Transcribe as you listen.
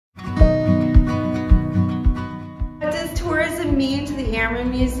mean to the Amerind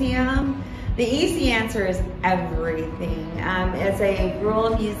Museum? The easy answer is everything. As a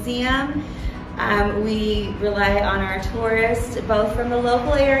rural museum, we rely on our tourists, both from the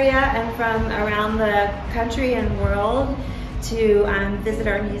local area and from around the country and world, to visit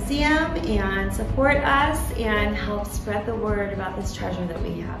our museum and support us and help spread the word about this treasure that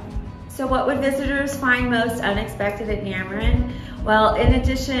we have. So what would visitors find most unexpected at Amerind? Well, in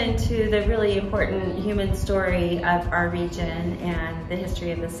addition to the really important human story of our region and the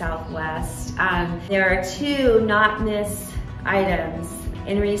history of the Southwest, there are two not miss items.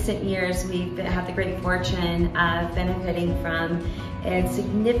 In recent years, we've had the great fortune of benefiting from a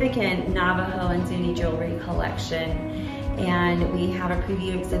significant Navajo and Zuni jewelry collection. And we have a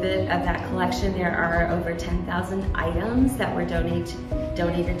preview exhibit of that collection. There are over 10,000 items that were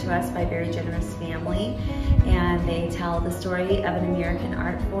donated to us by a very generous family. And they tell the story of an American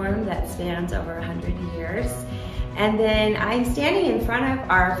art form that spans over 100 years. And then I'm standing in front of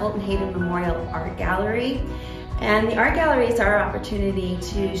our Holt Memorial Art Gallery. And the art gallery is our opportunity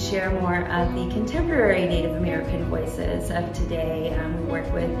to share more of the contemporary Native American voices of today. We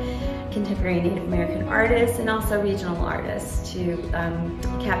work with contemporary Native American artists and also regional artists to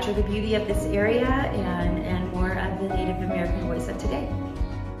capture the beauty of this area and more of the